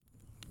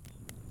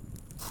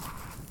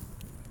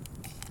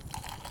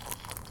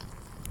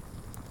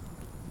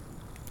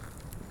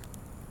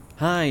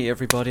Hi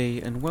everybody,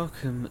 and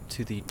welcome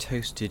to the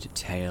Toasted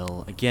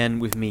Tale, again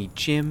with me,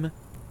 Jim.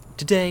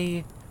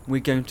 Today, we're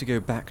going to go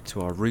back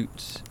to our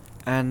roots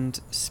and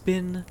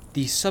spin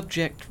the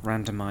subject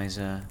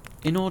randomizer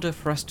in order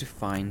for us to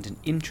find an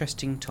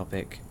interesting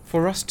topic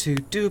for us to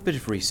do a bit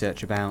of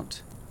research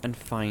about and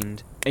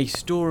find a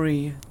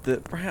story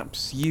that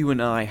perhaps you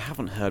and I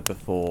haven't heard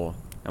before,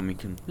 and we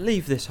can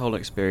leave this whole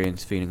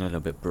experience feeling a little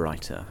bit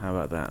brighter. How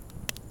about that?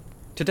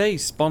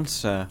 Today's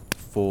sponsor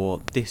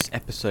for this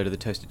episode of the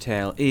Toasted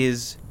Tale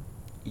is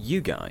you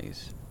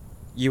guys.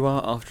 You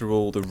are, after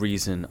all, the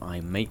reason I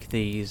make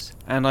these,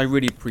 and I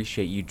really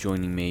appreciate you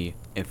joining me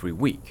every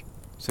week.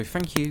 So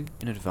thank you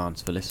in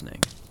advance for listening.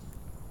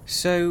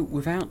 So,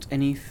 without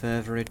any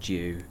further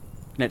ado,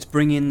 let's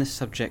bring in the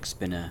subject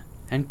spinner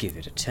and give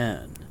it a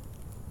turn.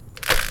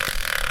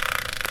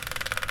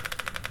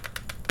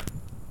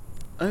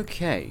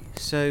 Okay,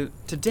 so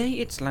today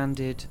it's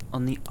landed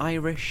on the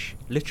Irish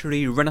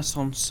literary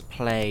Renaissance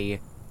play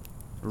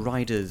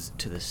Riders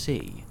to the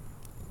Sea.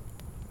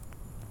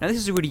 Now this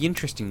is a really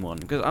interesting one,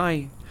 because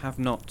I have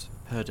not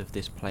heard of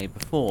this play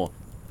before,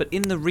 but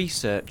in the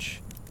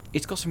research,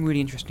 it's got some really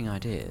interesting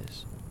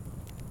ideas.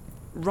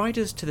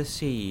 Riders to the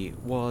Sea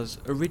was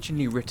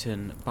originally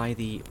written by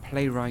the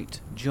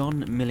playwright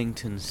John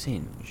Millington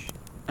Synge,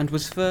 and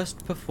was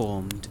first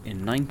performed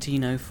in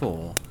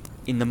 1904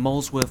 in the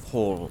Molesworth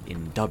Hall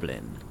in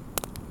Dublin.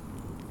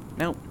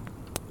 Now,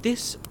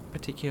 this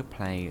particular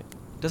play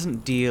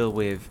doesn't deal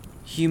with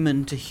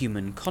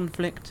human-to-human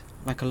conflict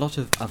like a lot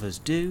of others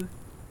do,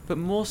 but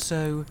more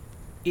so,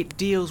 it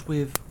deals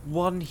with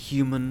one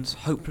human's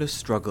hopeless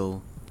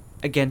struggle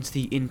against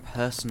the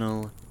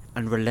impersonal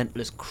and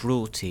relentless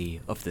cruelty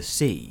of the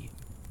sea.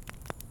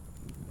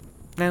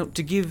 Now,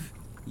 to give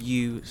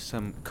you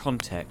some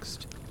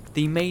context,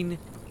 the main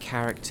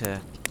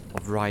character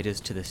of Riders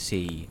to the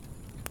Sea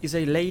is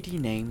a lady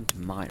named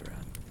Myra.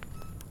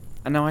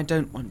 And now I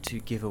don't want to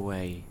give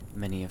away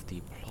many of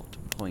the plot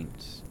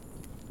points,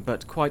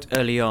 but quite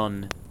early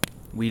on,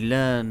 we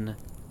learn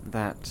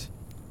that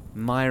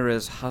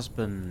Myra's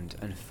husband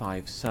and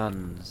 5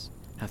 sons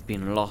have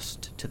been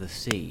lost to the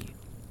sea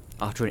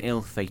after an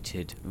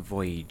ill-fated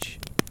voyage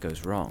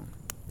goes wrong.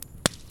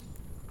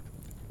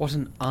 What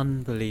an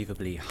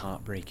unbelievably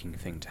heartbreaking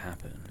thing to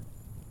happen.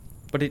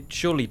 But it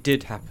surely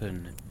did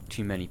happen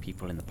to many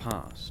people in the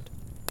past.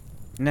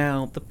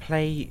 Now, the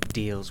play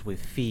deals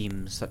with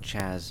themes such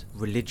as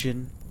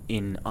religion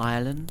in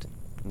Ireland,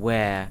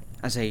 where,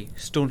 as a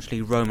staunchly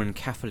Roman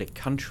Catholic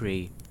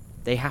country,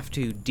 they have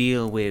to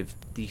deal with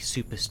the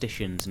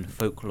superstitions and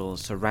folklore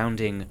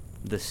surrounding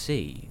the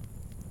sea.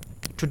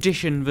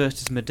 Tradition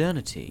versus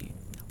modernity,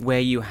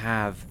 where you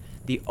have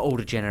the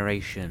older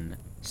generation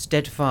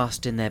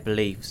steadfast in their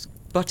beliefs,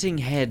 butting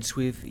heads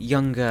with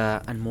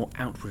younger and more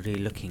outwardly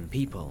looking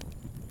people.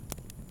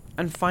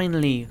 And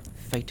finally,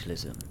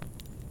 fatalism.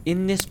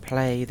 In this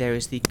play, there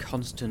is the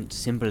constant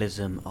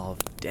symbolism of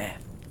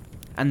death,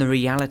 and the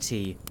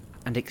reality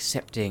and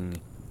accepting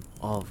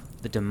of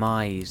the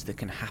demise that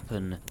can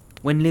happen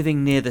when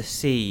living near the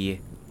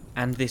sea,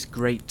 and this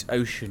great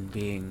ocean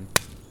being,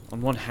 on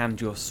one hand,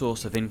 your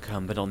source of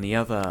income, but on the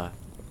other,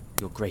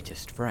 your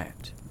greatest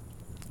threat.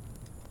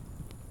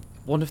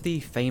 One of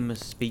the famous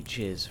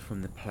speeches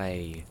from the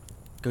play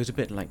goes a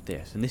bit like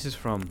this, and this is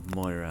from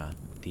Moira,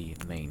 the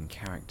main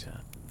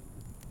character.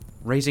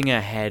 Raising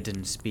her head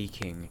and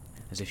speaking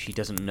as if she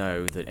doesn't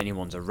know that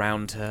anyone's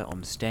around her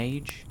on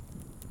stage,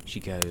 she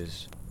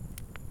goes,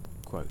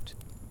 quote,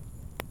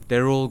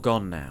 "They're all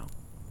gone now,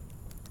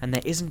 and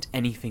there isn't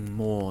anything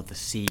more the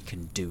sea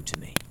can do to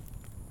me.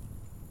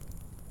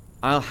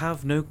 I'll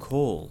have no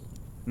call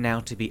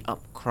now to be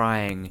up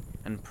crying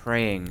and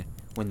praying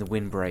when the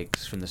wind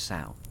breaks from the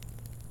south.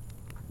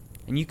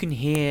 And you can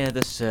hear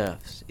the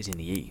surfs is in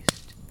the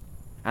east,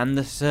 and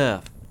the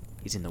surf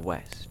is in the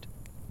west,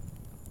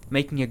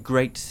 making a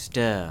great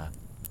stir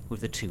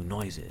with the 2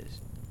 noises,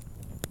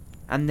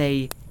 and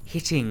they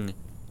hitting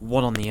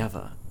one on the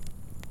other.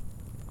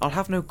 I'll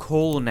have no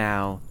call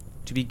now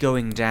to be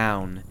going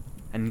down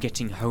and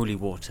getting holy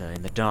water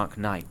in the dark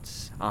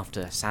nights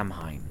after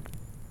Samhain.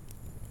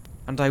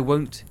 And I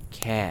won't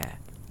care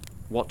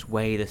what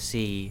way the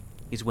sea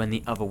is when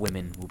the other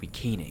women will be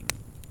keening."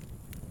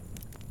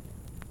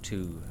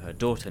 To her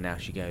daughter now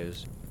she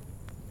goes,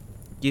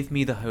 "Give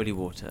me the holy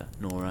water,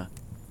 Nora.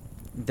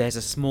 There's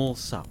a small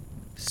sup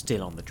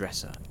still on the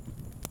dresser."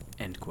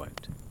 End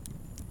quote.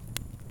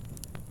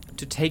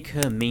 To take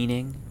her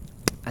meaning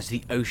as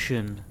the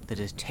ocean that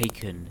has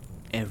taken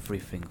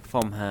everything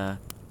from her,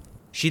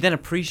 she then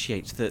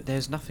appreciates that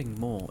there's nothing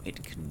more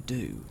it can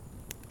do.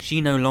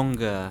 She no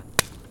longer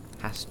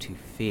has to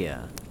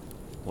fear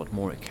what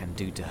more it can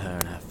do to her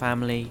and her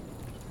family.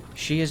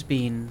 She has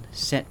been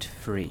set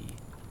free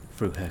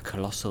through her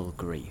colossal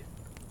grief.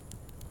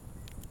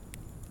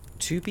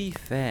 To be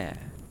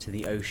fair to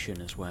the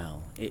ocean as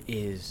well, it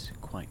is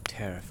quite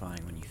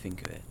terrifying when you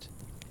think of it.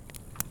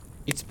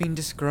 It's been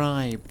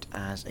described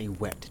as a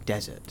wet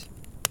desert,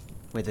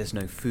 where there's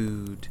no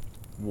food,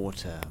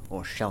 water,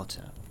 or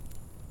shelter.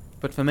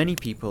 But for many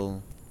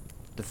people,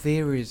 The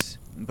fear is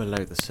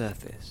below the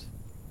surface.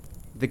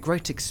 The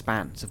great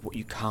expanse of what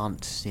you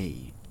can't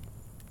see.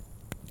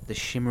 The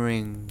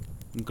shimmering,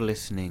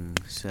 glistening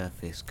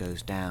surface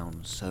goes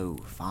down so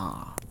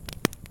far.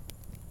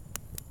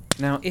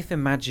 Now, if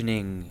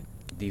imagining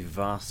the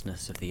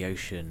vastness of the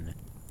ocean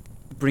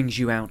brings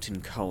you out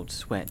in cold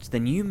sweats,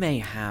 then you may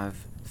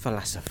have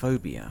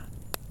thalassophobia,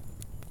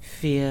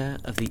 fear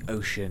of the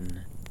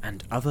ocean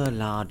and other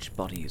large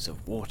bodies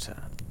of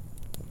water.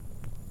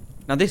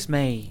 Now, this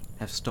may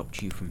have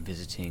stopped you from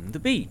visiting the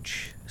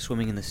beach,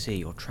 swimming in the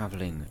sea, or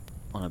travelling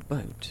on a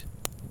boat.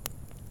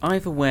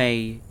 Either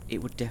way,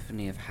 it would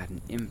definitely have had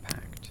an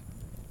impact.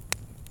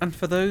 And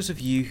for those of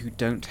you who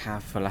don't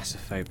have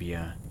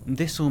thalassophobia,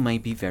 this all may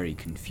be very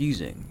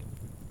confusing.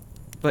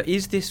 But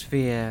is this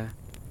fear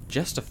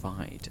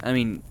justified? I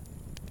mean,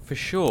 for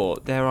sure,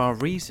 there are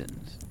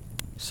reasons.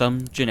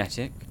 Some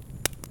genetic.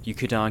 You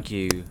could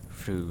argue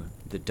through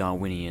the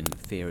Darwinian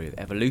theory of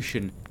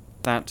evolution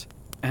that,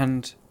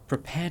 and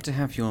prepare to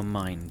have your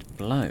mind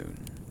blown,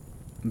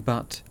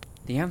 but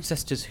the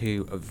ancestors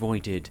who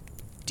avoided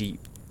deep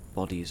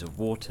bodies of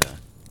water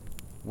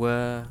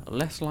were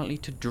less likely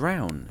to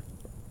drown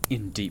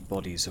in deep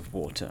bodies of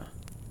water.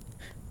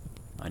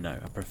 I know,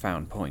 a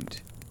profound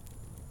point.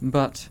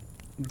 But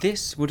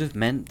this would have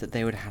meant that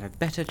they would have had a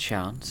better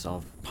chance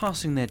of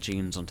passing their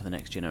genes on to the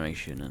next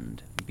generation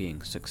and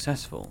being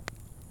successful.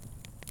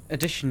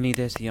 Additionally,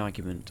 there's the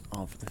argument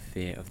of the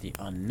fear of the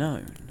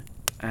unknown,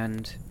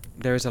 and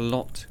there is a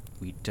lot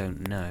we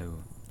don't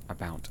know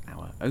about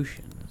our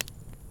oceans.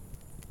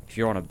 If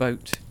you're on a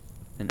boat,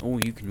 then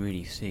all you can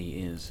really see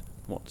is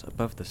what's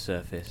above the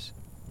surface,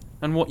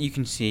 and what you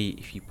can see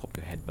if you pop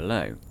your head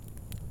below.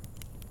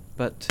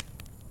 But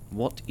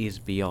what is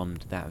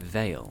beyond that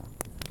veil,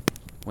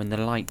 when the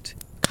light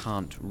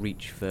can't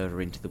reach further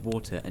into the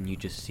water and you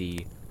just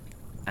see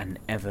an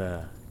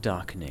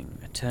ever-darkening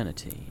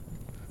eternity?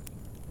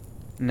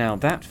 Now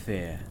that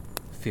fear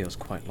feels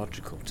quite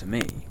logical to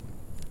me.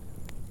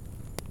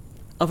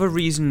 Other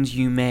reasons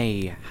you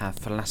may have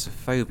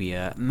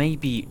thalassophobia may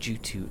be due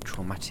to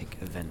traumatic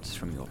events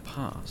from your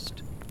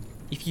past.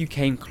 If you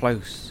came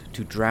close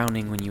to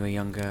drowning when you were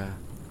younger,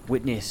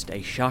 witnessed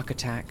a shark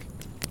attack,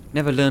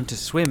 never learned to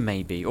swim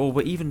maybe, or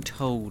were even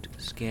told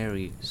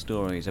scary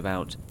stories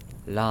about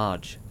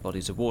large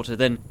bodies of water,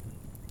 then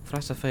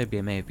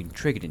thalassophobia may have been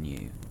triggered in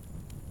you.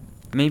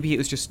 Maybe it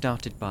was just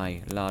started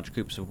by large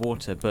groups of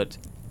water, but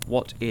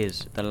what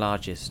is the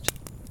largest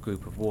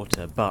group of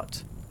water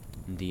but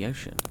the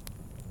ocean?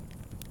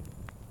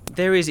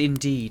 There is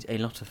indeed a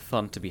lot of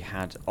fun to be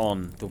had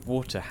on the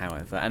water,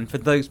 however, and for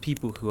those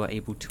people who are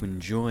able to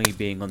enjoy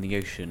being on the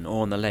ocean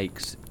or on the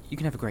lakes, you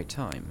can have a great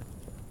time.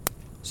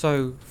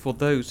 So, for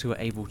those who are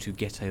able to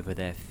get over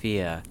their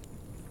fear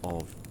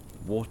of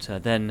water,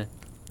 then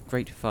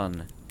great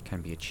fun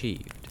can be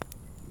achieved.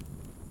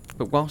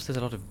 But whilst there's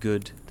a lot of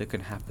good that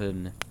can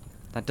happen,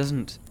 that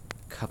doesn't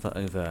cover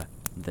over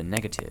the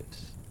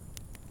negatives.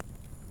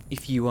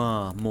 If you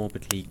are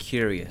morbidly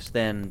curious,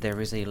 then there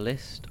is a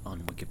list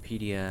on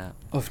Wikipedia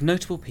of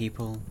notable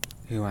people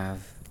who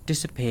have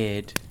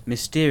disappeared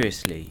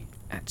mysteriously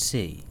at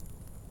sea.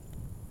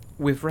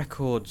 With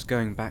records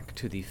going back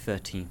to the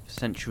 13th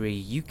century,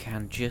 you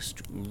can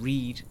just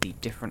read the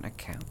different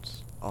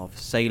accounts of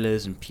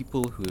sailors and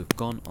people who have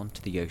gone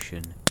onto the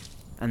ocean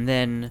and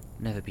then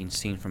never been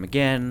seen from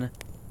again,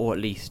 or at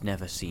least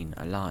never seen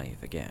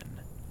alive again.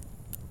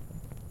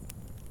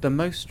 The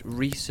most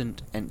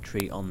recent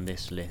entry on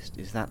this list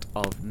is that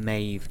of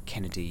Maeve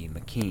Kennedy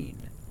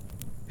McKean,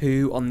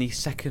 who on the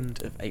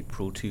 2nd of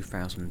April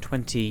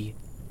 2020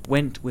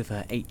 went with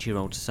her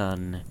 8-year-old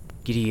son,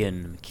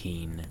 Gideon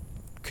McKean,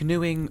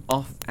 canoeing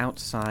off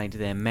outside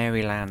their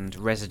Maryland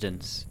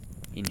residence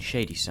in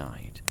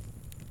Shadyside.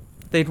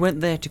 They'd went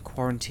there to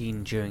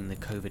quarantine during the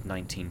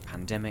COVID-19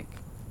 pandemic,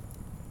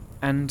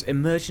 and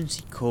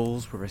emergency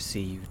calls were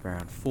received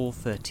around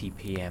 4:30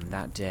 p.m.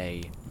 that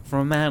day from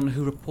a man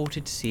who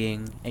reported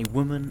seeing a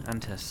woman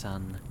and her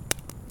son,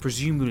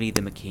 presumably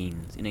the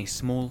McKeans, in a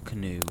small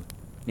canoe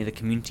near the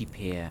community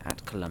pier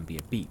at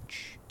Columbia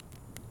Beach.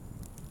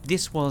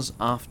 This was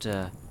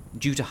after,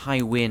 due to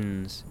high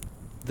winds,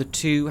 the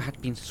two had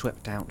been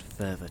swept out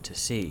further to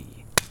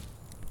sea.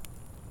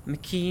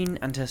 McKean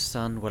and her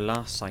son were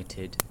last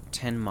sighted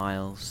 10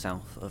 miles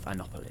south of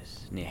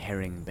Annapolis, near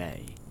Herring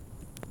Bay.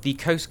 The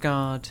Coast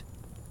Guard,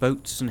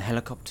 boats and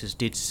helicopters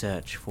did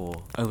search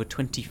for over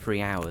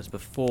 23 hours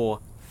before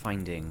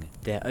finding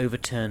their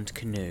overturned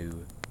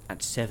canoe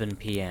at 7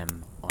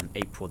 p.m. on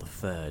April the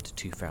 3rd,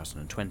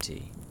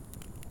 2020.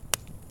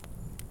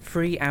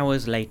 3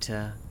 hours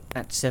later,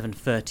 at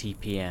 7:30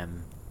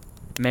 p.m,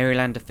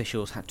 Maryland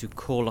officials had to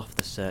call off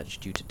the search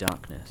due to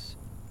darkness,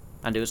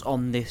 and it was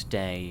on this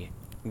day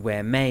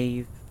where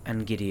Maeve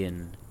and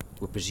Gideon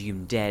were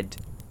presumed dead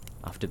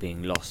after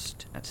being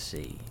lost at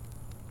sea.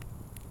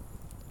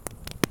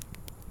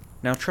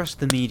 Now trust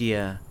the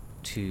media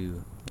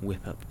to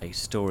whip up a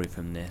story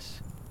from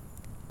this.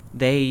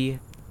 They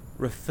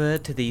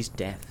referred to these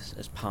deaths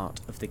as part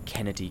of the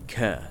Kennedy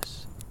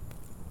curse,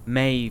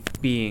 Maeve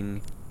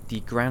being the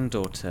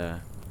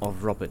granddaughter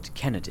of Robert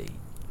Kennedy,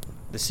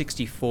 the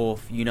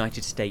 64th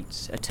United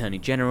States Attorney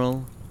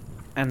General,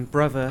 and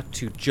brother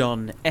to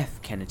John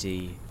F.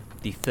 Kennedy,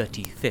 the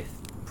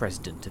 35th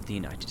President of the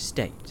United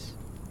States.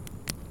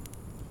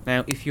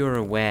 Now, if you're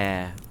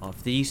aware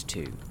of these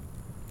two,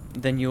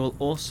 then you'll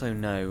also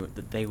know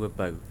that they were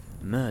both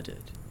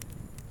murdered.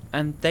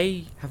 And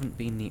they haven't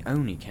been the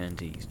only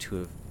Kennedys to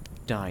have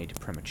died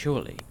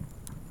prematurely.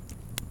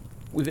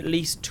 With at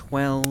least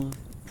 12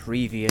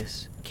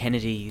 previous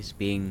Kennedys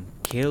being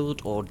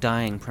killed or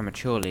dying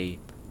prematurely,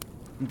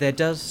 there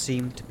does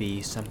seem to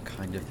be some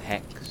kind of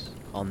hex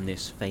on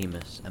this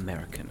famous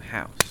American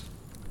house.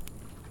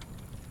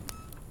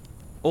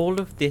 All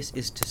of this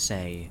is to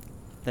say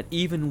that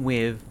even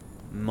with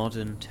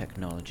modern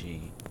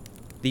technology,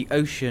 the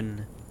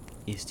ocean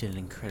is still an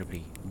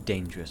incredibly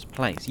dangerous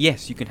place.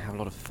 Yes, you can have a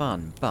lot of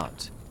fun,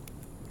 but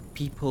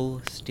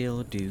people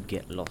still do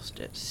get lost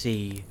at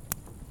sea,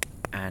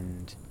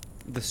 and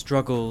the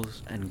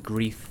struggles and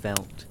grief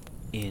felt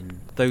in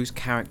those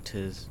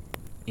characters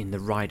in the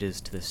Riders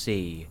to the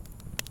Sea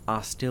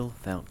are still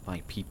felt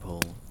by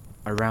people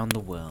around the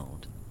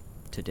world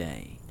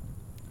today.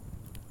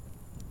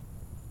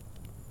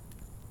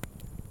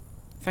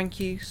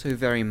 Thank you so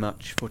very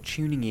much for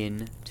tuning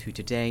in to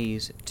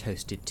today's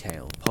Toasted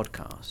Tale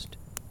podcast.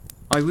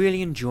 I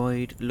really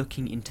enjoyed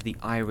looking into the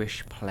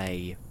Irish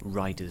play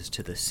Riders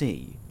to the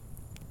Sea.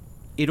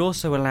 It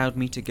also allowed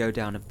me to go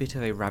down a bit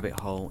of a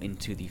rabbit hole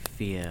into the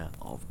fear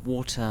of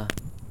water,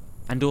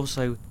 and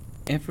also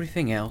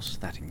everything else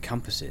that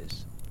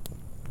encompasses.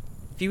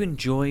 If you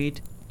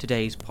enjoyed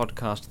today's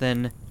podcast,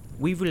 then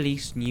we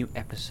release new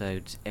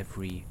episodes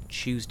every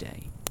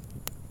Tuesday.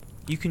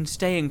 You can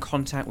stay in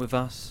contact with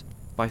us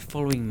by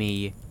following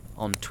me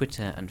on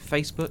Twitter and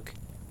Facebook.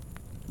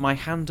 My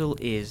handle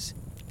is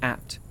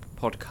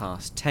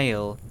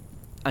 @podcasttale,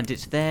 and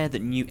it's there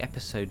that new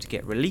episodes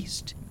get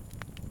released,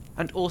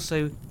 and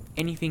also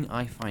anything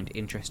I find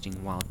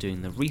interesting while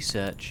doing the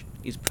research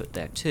is put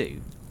there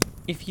too.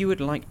 If you would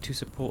like to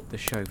support the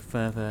show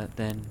further,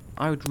 then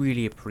I would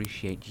really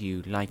appreciate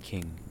you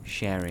liking,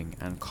 sharing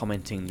and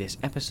commenting this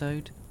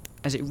episode,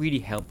 as it really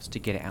helps to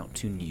get it out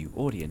to new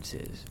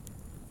audiences.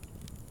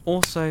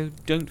 Also,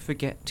 don't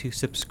forget to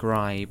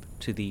subscribe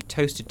to the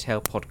Toasted Tale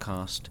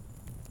podcast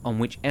on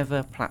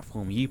whichever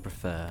platform you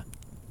prefer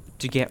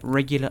to get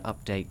regular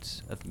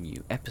updates of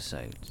new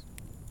episodes.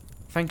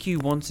 Thank you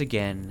once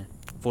again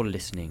for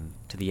listening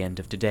to the end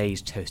of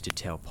today's Toasted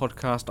Tale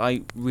podcast.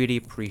 I really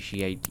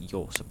appreciate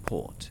your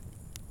support.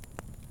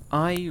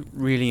 I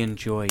really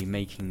enjoy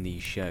making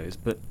these shows,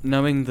 but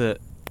knowing that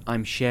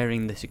I'm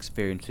sharing this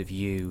experience with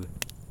you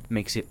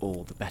makes it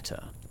all the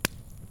better.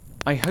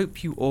 I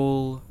hope you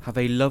all have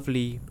a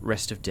lovely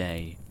rest of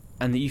day,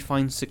 and that you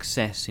find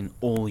success in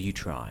all you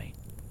try.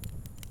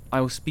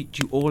 I will speak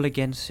to you all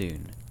again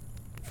soon,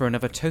 for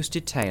another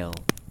Toasted Tale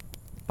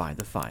by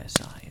the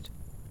fireside.